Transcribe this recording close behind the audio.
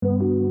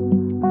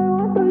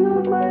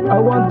I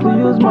want to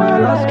use my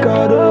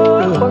Alaska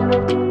though.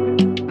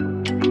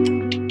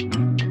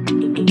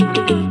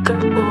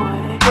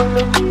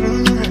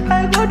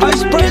 I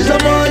spray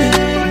some money.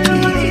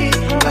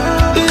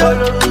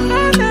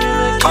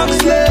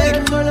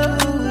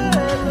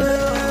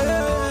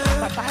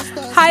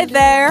 Hi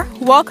there,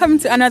 welcome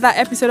to another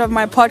episode of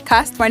my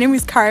podcast. My name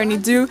is Karen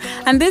Idu,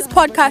 and this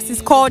podcast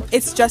is called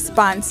It's Just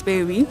Bands,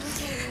 Baby.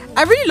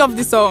 I really love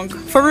this song,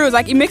 for real.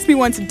 Like, it makes me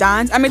want to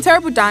dance. I'm a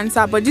terrible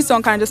dancer, but this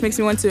song kind of just makes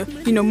me want to,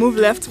 move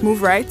left,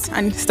 move right,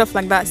 and stuff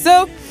like that.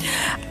 So,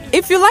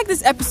 if you like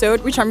this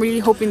episode, which I'm really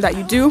hoping that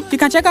you do, you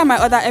can check out my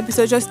other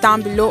episodes just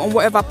down below on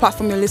whatever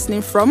platform you're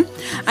listening from.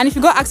 And if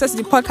you got access to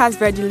the podcast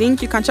via the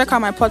link, you can check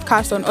out my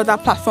podcast on other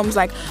platforms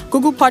like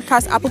Google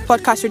Podcasts, Apple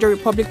Podcasts, Radio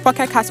Republic,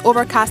 Pocket Cast,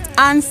 Overcast,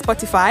 and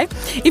Spotify.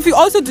 If you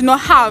also do not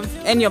have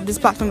any of these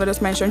platforms I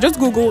just mentioned, just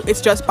Google It's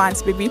Just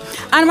Bands, Baby,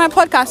 and my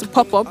podcast will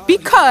pop up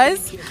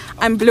because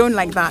I'm blown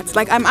like that.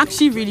 Like, I'm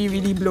actually really,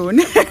 really blown.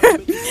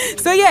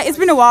 So yeah, it's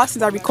been a while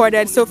since I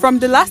recorded. So from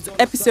the last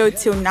episode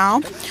till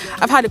now,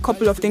 I've had a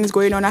couple of things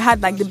going on. I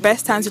had like the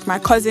best times with my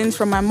cousins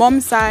from my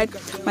mom's side,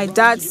 my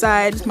dad's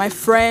side, my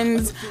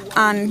friends,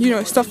 and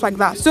stuff like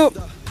that. So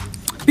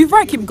before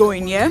I keep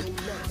going,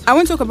 I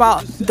want to talk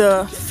about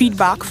the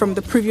feedback from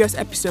the previous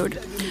episode.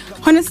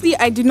 Honestly,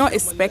 I did not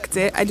expect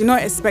it. I did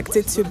not expect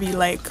it to be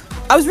like,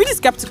 I was really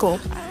skeptical.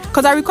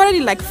 Because I recorded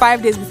it like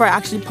 5 days before I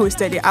actually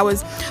posted it. I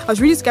was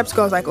really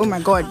skeptical. I was like, oh my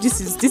God, this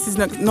is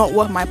not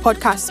what my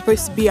podcast is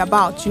supposed to be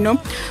about,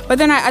 But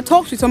then I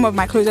talked with some of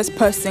my closest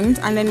persons,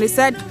 and then they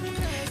said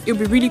it would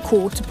be really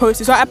cool to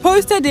post it. So I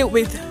posted it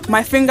with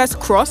my fingers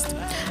crossed,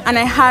 and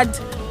I had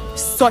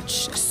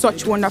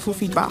such wonderful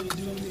feedback.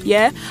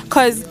 Yeah,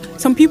 because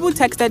some people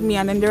texted me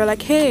and then they were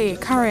like, hey,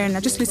 Karen, I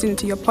just listened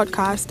to your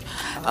podcast.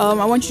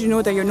 I want you to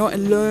know that you're not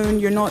alone.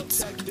 You're not...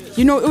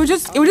 it was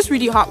just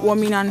really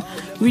heartwarming and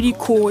really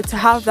cool to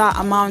have that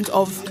amount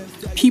of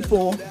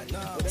people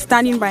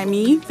standing by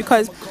me,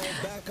 because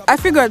I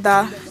figured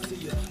that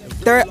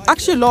there are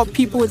actually a lot of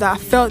people that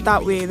felt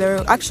that way. There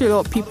are actually a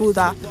lot of people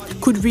that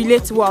could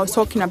relate to what I was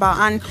talking about,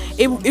 and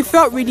it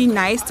felt really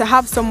nice to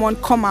have someone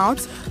come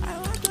out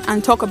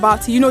and talk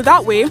about it.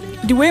 That way,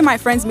 the way my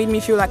friends made me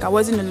feel like I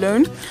wasn't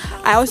alone,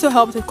 I also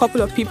helped a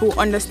couple of people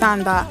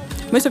understand that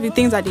most of the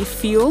things that they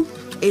feel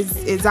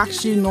is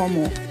actually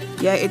normal.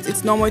 Yeah,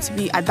 it's normal to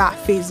be at that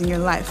phase in your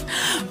life.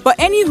 But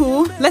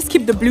anywho, let's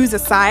keep the blues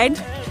aside.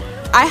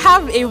 I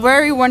have a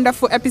very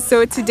wonderful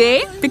episode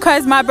today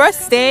because my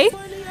birthday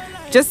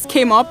just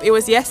came up. It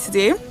was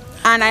yesterday,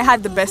 and I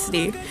had the best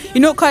day.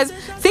 Because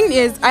thing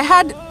is, I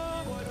heard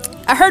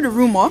a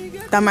rumor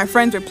that my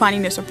friends were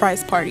planning a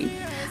surprise party.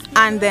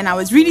 And then I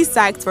was really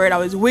psyched for it. I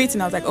was waiting.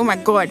 I was like, oh my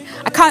God,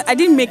 I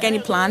didn't make any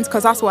plans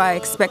because that's what I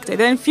expected.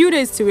 Then a few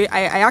days to it,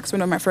 I asked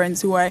one of my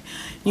friends who I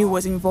knew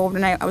was involved,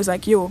 and I was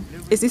like, yo,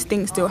 is this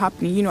thing still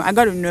happening? I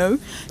got to know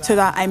so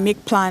that I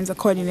make plans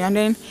accordingly. And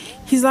then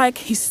he's like,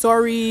 he's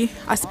sorry,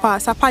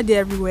 Sapa did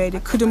everywhere. They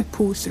couldn't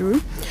pull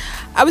through.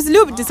 I was a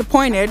little bit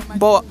disappointed,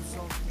 but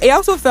it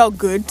also felt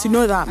good to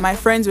know that my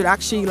friends would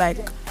actually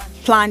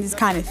plan this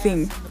kind of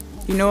thing.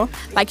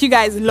 Like, you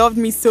guys loved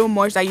me so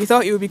much that you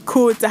thought it would be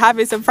cool to have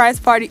a surprise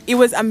party. It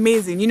was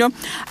amazing.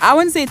 I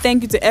want to say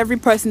thank you to every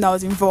person that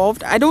was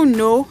involved. I don't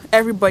know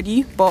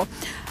everybody, but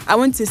I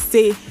want to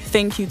say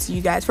thank you to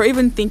you guys for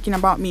even thinking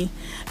about me,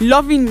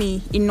 loving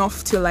me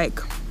enough to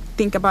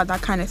think about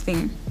that kind of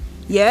thing.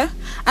 Yeah.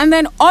 And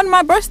then on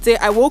my birthday,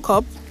 I woke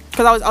up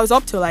because I was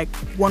up till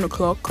 1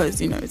 o'clock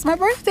because it's my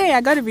birthday.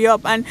 I gotta be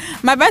up. And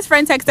my best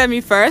friend texted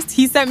me first.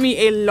 He sent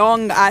me a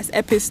long ass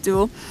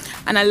epistle,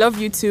 and I love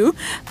you too.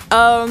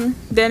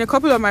 Then a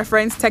couple of my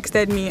friends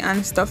texted me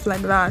and stuff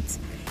like that.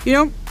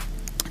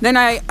 Then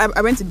I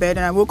went to bed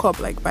and I woke up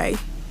by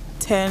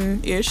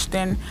 10-ish.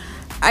 Then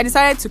I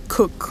decided to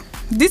cook.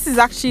 This is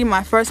actually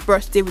my first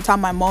birthday without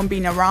my mom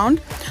being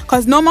around,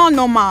 because normal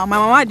my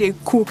mama, they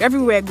cook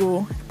everywhere I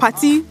go,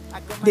 party,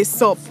 they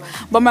sup,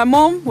 but my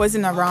mom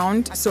wasn't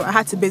around, so I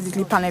had to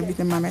basically plan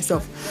everything by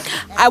myself.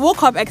 I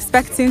woke up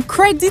expecting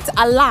credit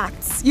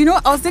alerts.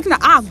 I was thinking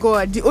that,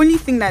 God, the only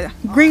thing that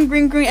green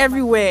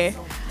everywhere,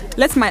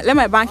 let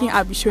my banking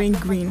app be showing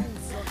green.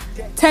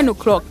 10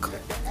 o'clock,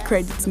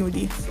 credit no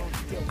day.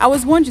 I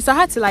was wondering, so I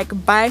had to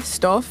buy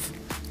stuff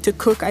to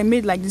cook. I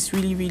made this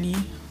really, really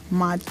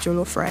mad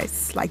jollof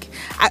rice.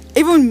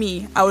 Even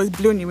me, I was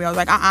blown away. I was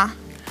like,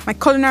 my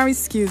culinary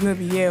skills no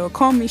be here.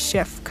 Call me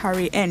Chef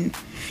Carrie N.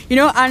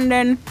 And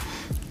then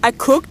I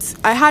cooked.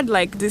 I had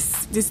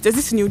there's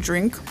this new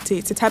drink.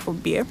 It's a type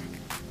of beer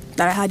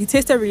that I had. It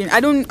tasted really.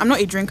 I'm not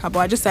a drinker, but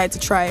I just decided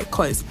to try it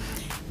because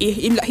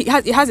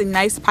it has a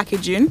nice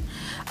packaging,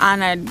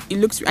 and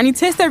it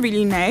tasted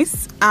really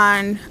nice.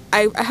 And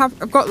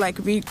I've got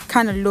really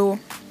kind of low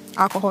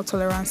alcohol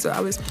tolerance, so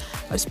I was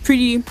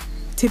pretty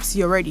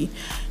tipsy already.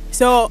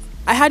 So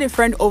I had a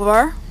friend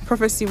over,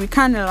 Prophecy. We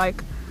kind of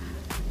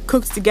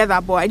cooked together,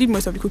 but I did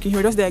most of the cooking. He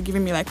was just there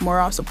giving me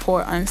moral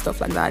support and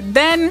stuff like that.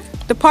 Then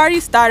the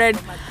party started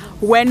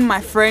when my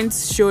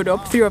friends showed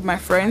up, 3 of my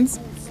friends,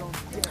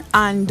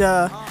 and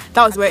that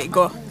was where it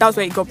got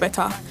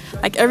better.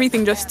 Like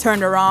everything just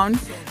turned around.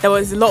 There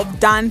was a lot of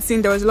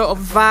dancing, there was a lot of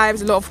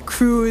vibes, a lot of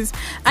crews,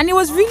 and it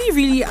was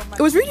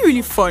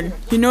really fun.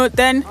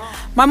 Then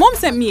my mom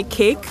sent me a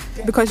cake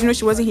because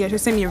she wasn't here. She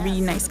sent me a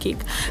really nice cake,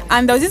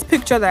 and there was this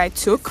picture that I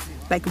took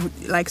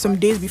like some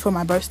days before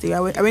my birthday. I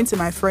went to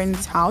my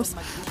friend's house.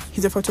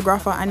 He's a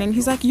photographer, and then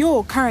he's like,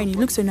 "Yo, Karen, you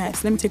look so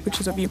nice. Let me take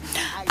pictures of you."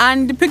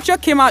 And the picture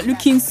came out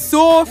looking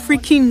so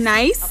freaking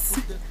nice.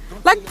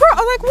 Like, bro, I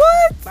was like,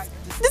 what?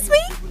 This me?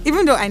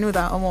 Even though I know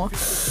that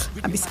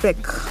I be spec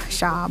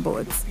sha,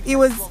 but it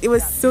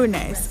was so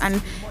nice,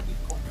 and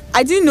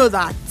I didn't know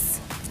that.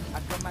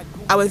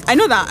 I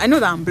know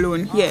that I'm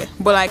blown, yeah,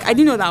 but like I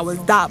didn't know that I was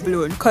that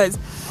blown because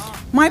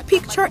my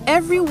picture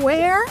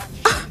everywhere.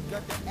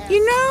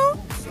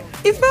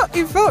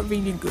 It felt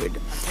really good,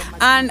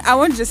 and I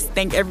want to just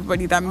thank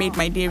everybody that made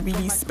my day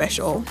really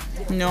special.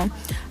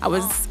 I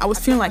was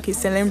feeling like a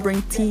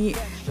celebrity.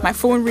 My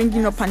phone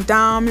ringing up and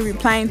down, me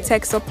replying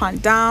texts up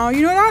and down.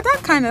 That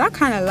kind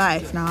of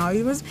life. Now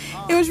it was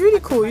really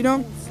cool.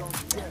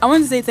 I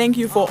want to say thank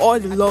you for all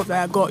the love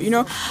that I got.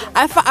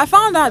 I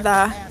found out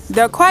that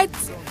there are quite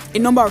a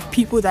number of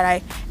people that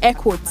I air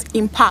quotes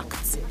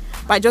impact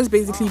by just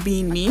basically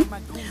being me.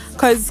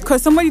 Cause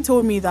somebody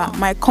told me that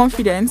my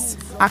confidence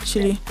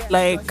actually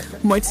like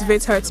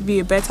motivates her to be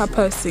a better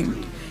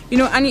person.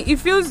 And it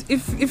feels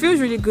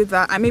really good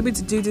that I'm able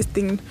to do this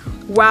thing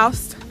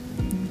whilst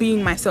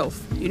being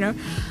myself.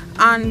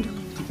 And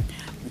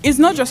it's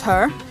not just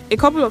her. A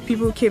couple of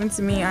people came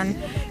to me and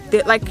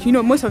they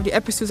most of the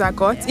episodes I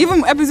got,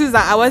 even episodes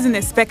that I wasn't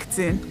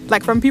expecting,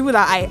 like from people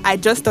that I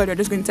just thought they were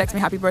just going to text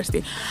me happy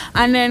birthday,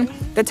 and then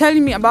they're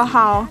telling me about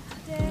how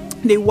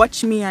they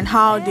watch me and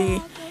how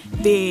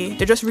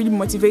they're just really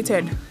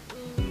motivated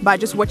by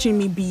just watching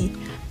me be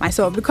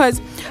myself, because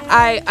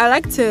I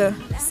like to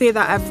say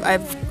that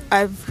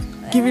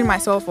I've given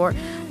myself or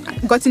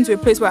gotten to a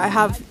place where I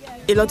have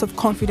a lot of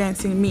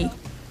confidence in me,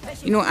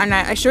 and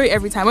I show it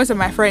every time. Most of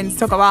my friends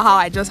talk about how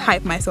I just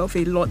hype myself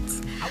a lot,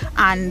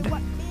 and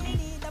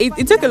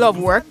it took a lot of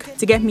work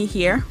to get me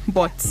here,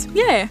 but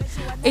yeah,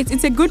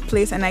 it's a good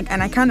place, and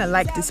I kind of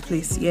like this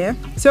place. Yeah,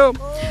 so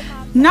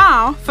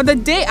now for the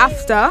day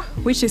after,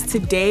 which is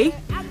today,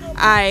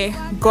 I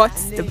got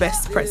the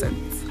best present,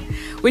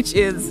 which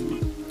is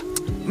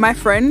my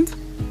friend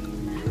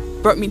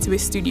brought me to a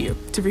studio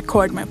to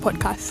record my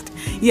podcast.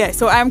 Yeah,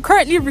 so I'm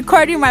currently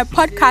recording my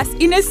podcast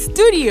in a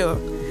studio.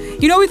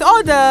 With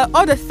all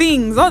the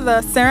things, all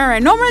the scenario.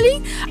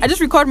 Normally, I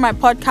just record my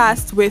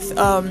podcast with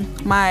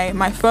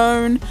my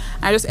phone.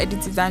 I just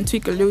edit it and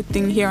tweak a little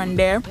thing here and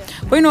there.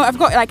 But I've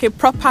got like a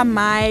proper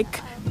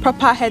mic,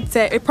 proper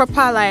headset, a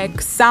proper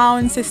like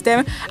sound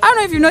system. I don't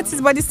know if you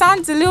noticed, but it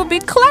sounds a little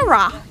bit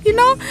clearer,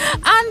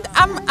 and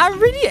I'm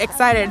really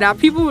excited that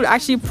people would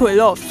actually put a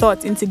lot of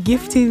thought into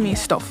gifting me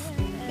stuff.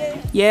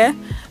 Yeah,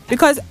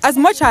 because as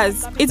much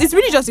as it's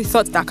really just the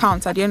thoughts that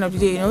counts at the end of the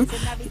day.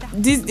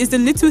 This is the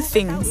little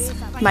things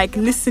like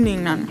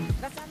listening and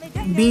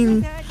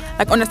being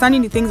like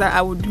understanding the things that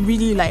I would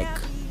really like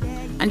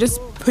and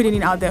just putting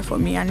it out there for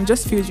me, and it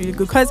just feels really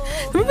good because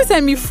some people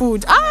send me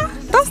food.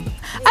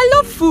 I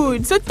love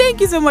food, so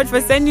thank you so much for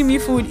sending me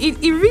food. It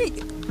really,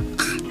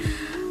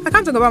 I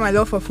can't talk about my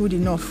love for food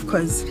enough,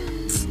 because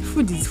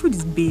food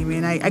is bae,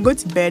 man. I go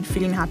to bed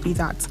feeling happy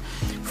that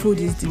food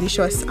is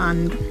delicious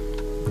and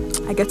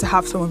I get to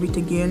have some of it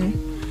again.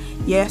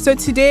 Yeah, so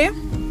today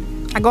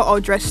I got all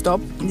dressed up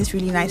in this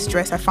really nice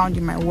dress I found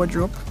in my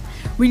wardrobe.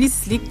 Really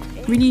sleek,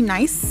 really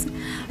nice,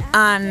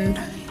 and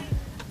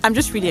I'm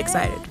just really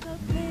excited.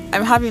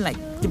 I'm having like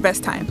the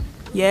best time,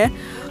 yeah,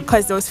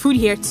 because there was food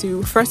here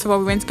too. First of all,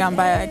 we went to go and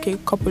buy like a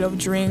couple of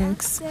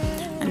drinks,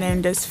 and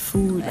then there's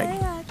food like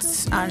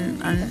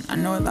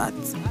and all that.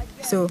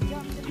 So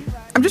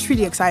I'm just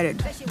really excited,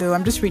 though.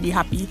 I'm just really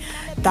happy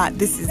that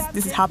this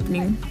is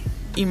happening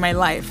in my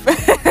life,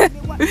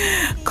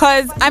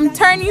 because I'm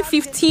turning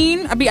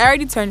 15. I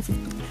already turned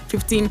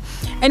 15.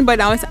 Anybody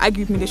that wants to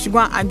argue with me, they should go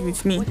and argue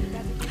with me.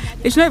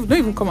 They should don't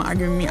even come and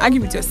argue with me.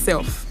 Argue with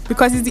yourself,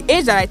 because it's the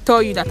age that I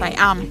tell you that I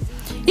am.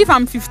 If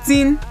I'm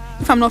 15,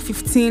 if I'm not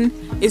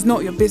 15, it's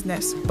not your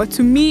business. But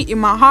to me, in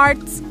my heart,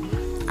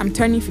 I'm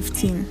turning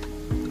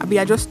 15.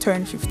 I just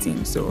turned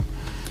 15. So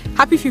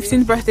happy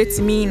 15th birthday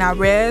to me in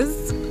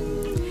arrears.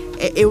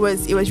 It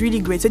was really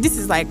great. So this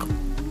is like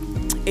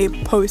a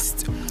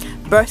post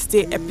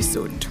birthday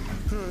episode,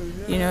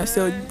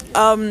 so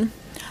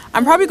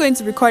I'm probably going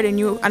to record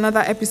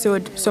another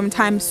episode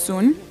sometime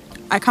soon.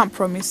 I can't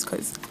promise,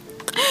 because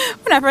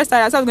when I first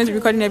started, I thought I was going to be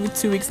recording every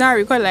 2 weeks. Now I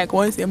record like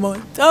once a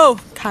month. Oh,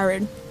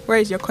 Karen, where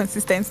is your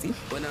consistency?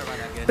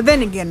 But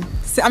then again,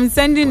 so I'm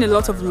sending a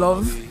lot of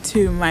love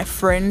to my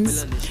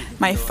friends,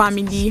 my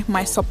family,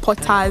 my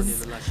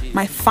supporters,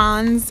 my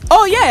fans.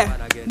 Oh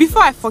yeah,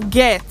 before I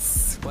forget,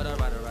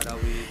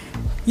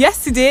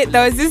 yesterday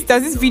there was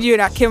this video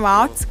that came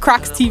out,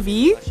 Cracks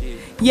TV.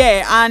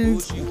 Yeah,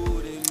 and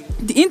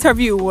the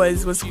interview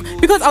was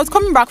because I was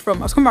coming back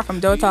from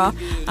Delta.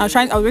 I was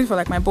waiting for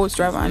like my boat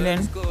driver, and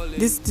then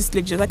this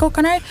lady was like, "Oh,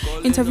 can I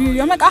interview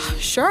you?" I'm like,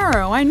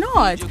 sure, why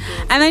not?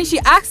 And then she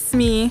asked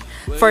me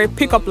for a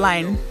pickup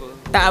line.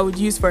 that I would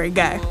use for a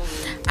guy.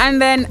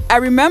 And then I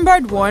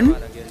remembered one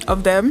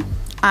of them,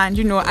 and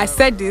I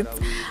said it,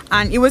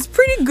 and it was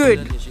pretty good.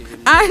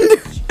 And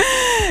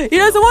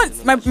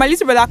someone, my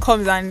little brother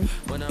comes and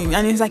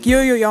he's like,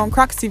 yo, you're on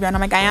Crack TV, and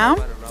I'm like, I am.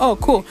 Oh,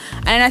 cool.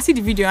 And I see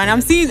the video, and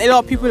I'm seeing a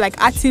lot of people like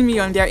atting me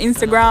on their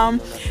Instagram,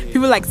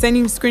 people like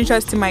sending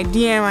screenshots to my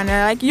DM, and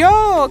they're like,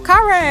 yo,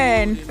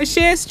 Karen,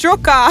 she is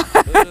stroker.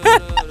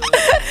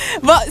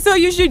 But so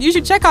you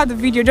should check out the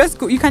video.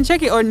 You can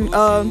check it on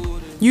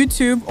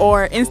YouTube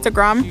or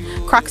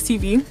Instagram, Crack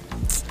TV.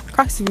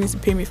 Crack TV needs to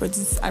pay me for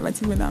this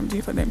advertisement that I'm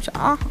doing for them.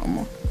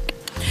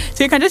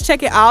 So you can just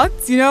check it out,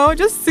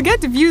 just to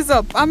get the views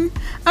up. I'm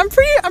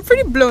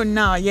pretty blown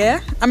now,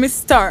 yeah. I'm a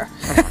star.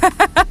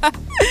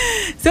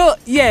 So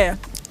yeah,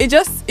 it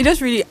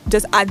just really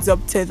just adds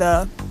up to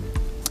the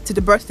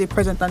birthday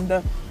present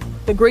and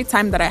the great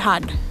time that I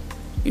had,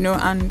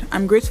 and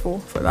I'm grateful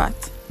for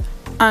that.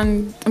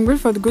 And I'm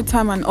grateful for the good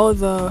time and all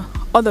the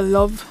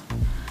love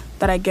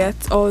that I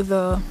get, all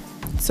the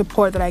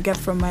support that I get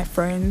from my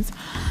friends,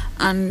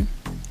 and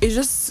it's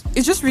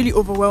just really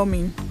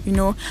overwhelming,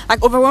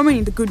 like overwhelming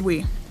in the good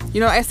way.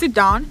 I sit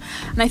down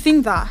and I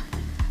think that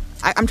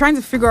I'm trying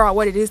to figure out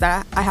what it is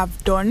that I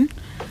have done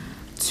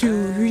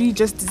to really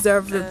just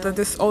deserve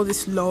all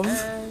this love,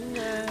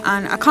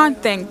 and I can't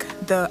thank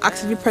the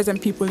actively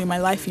present people in my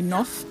life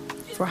enough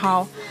for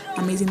how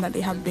amazing that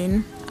they have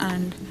been.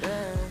 And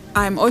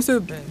I'm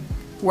also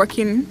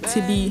working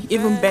to be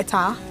even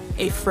better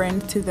a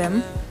friend to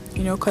them,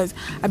 because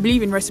I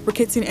believe in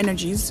reciprocating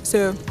energies.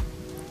 So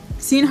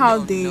seeing how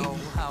they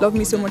love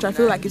me so much, I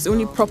feel like it's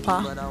only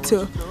proper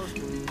to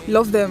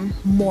love them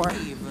more,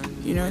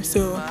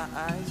 so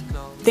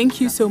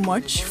thank you so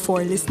much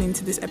for listening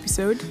to this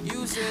episode.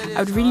 I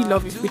would really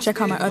love if you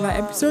check out my other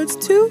episodes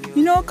too,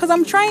 because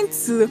I'm trying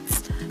to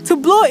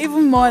blow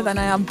even more than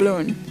I am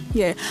blown.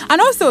 Yeah.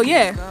 And also,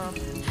 yeah,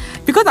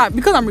 because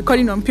I'm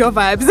recording on Pure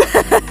Vibes,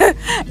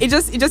 it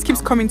just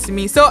keeps coming to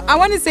me. So I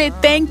want to say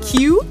thank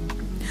you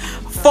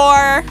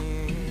for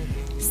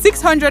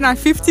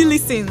 650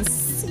 listens.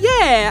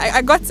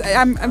 Yeah,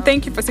 I'm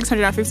thank you for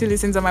 650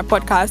 listens on my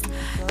podcast.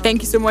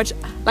 Thank you so much.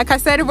 Like I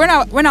said, when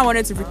I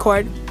wanted to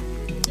record,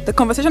 the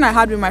conversation I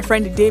had with my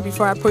friend the day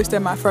before I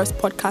posted my first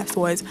podcast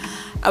was,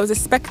 I was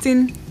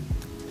expecting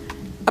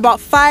about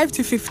 5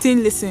 to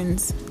 15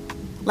 listens,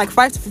 like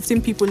 5 to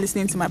 15 people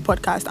listening to my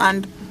podcast,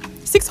 and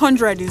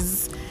 600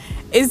 is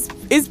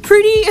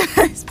pretty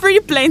it's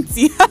pretty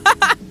plenty.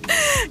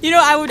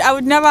 I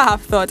would never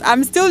have thought.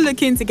 I'm still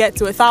looking to get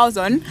to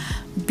 1,000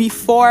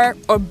 before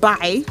or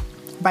by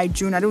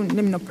June. Let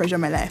me not pressure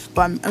my life,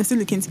 but I'm still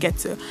looking to get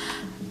to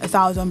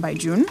 1,000 by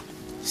June.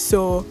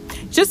 So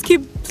just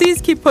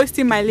please keep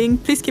posting my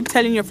link. Please keep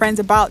telling your friends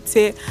about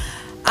it.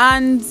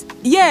 And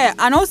yeah,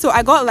 and also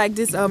I got like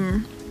this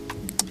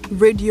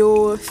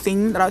radio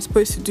thing that I was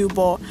supposed to do,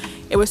 but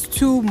it was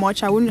too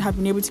much. I wouldn't have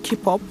been able to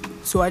keep up,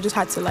 so I just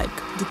had to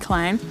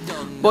decline.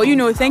 But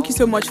thank you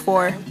so much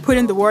for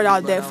putting the word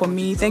out there for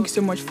me. Thank you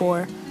so much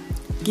for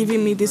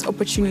giving me these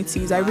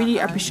opportunities. I really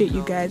appreciate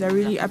you guys. I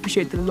really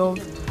appreciate the love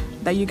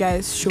that you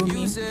guys show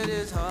me.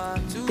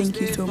 Thank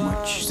you so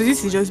much. So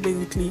this is just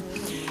basically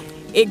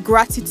a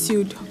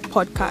gratitude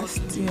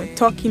podcast,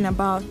 talking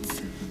about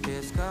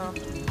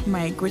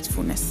my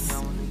gratefulness,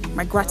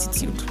 my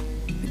gratitude.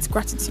 It's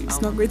gratitude,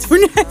 it's not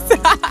gratefulness.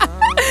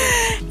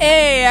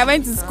 Hey, I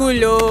went to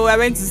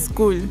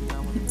school.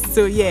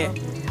 So yeah,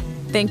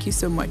 thank you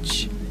so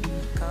much.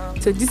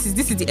 So this is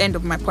the end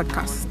of my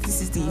podcast.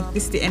 This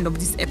is the end of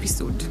this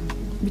episode,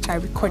 which I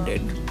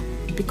recorded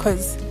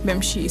because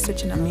Memshi is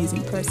such an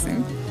amazing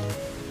person.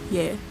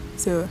 Yeah.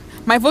 So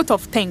my vote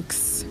of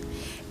thanks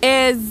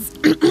is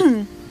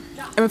I'm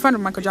a fan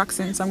of Michael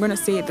Jackson, so I'm going to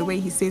say it the way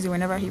he says it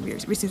whenever he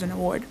receives an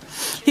award.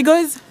 He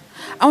goes,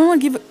 I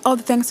want to give all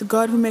the thanks to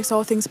God who makes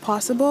all things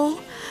possible,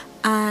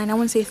 and I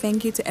want to say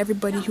thank you to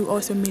everybody who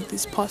also made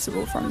this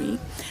possible for me.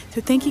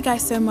 So thank you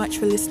guys so much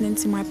for listening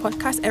to my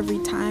podcast every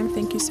time.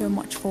 Thank you so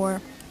much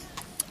for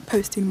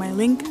posting my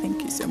link.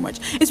 Thank you so much.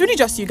 It's really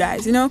just you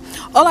guys,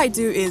 all I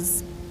do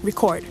is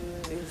record,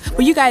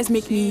 but you guys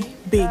make me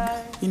big.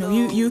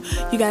 You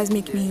guys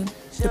make me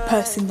the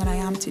person that I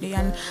am today,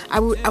 and I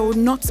would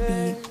not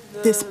be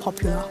this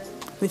popular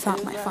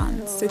without my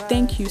fans. So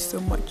thank you so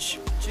much.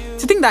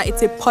 To think that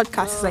it's a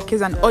podcast,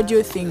 it's an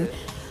audio thing,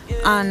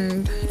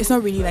 and it's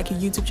not really like a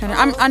YouTube channel.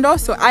 And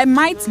also I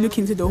might look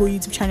into the whole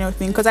YouTube channel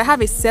thing, because I have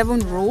a 7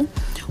 rule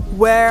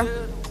where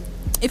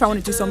if I want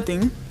to do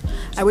something,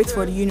 I wait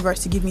for the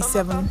universe to give me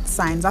 7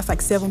 signs. That's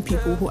like 7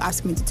 people who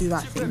ask me to do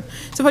that thing.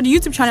 So for the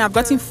YouTube channel, I've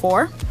gotten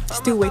 4.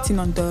 Still waiting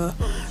on the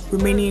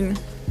remaining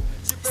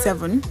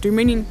 7. The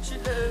remaining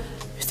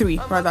 3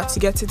 rather, to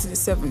get it to the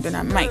 7. Then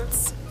I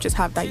might just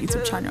have that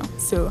YouTube channel.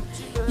 So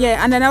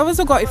yeah, and then I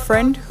also got a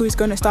friend who's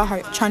going to start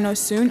her channel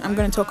soon. I'm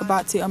going to talk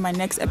about it on my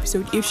next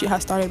episode if she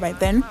has started by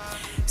then.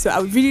 So I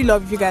would really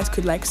love if you guys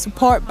could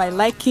support by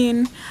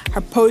liking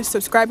her post,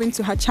 subscribing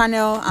to her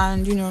channel,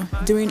 and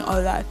doing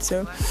all that.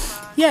 So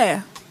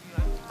yeah,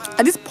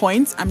 at this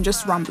point I'm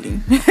just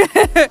rambling.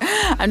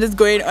 I'm just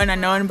going on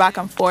and on, back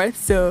and forth.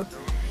 So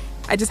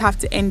I just have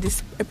to end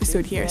this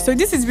episode here. So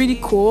this is really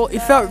cool. It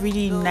felt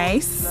really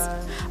nice,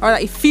 or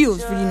like it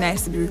feels really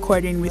nice to be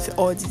recording with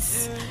all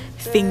these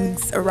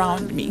things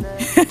around me.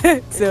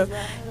 So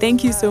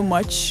thank you so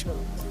much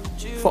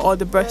for all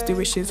the birthday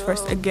wishes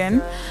first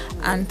again,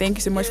 and thank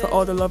you so much for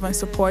all the love and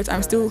support.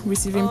 I'm still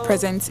receiving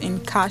presents in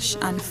cash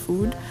and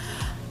food.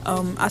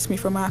 Ask me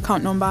for my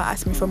account number,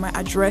 ask me for my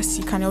address.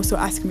 You can also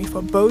ask me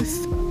for both,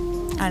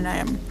 and I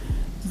am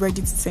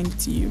ready to send it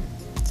to you.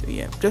 So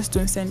yeah, just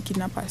don't send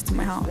kidnappers to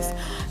my house.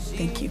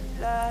 Thank you.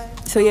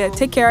 So yeah,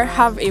 take care,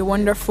 have a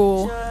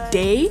wonderful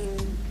day,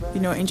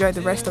 enjoy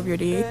the rest of your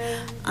day,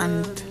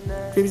 and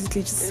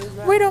basically just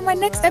wait on my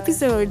next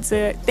episode.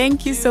 So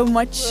thank you so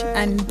much,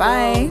 and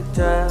bye.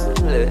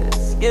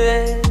 Let's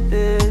get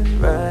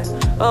it right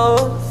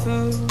all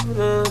through.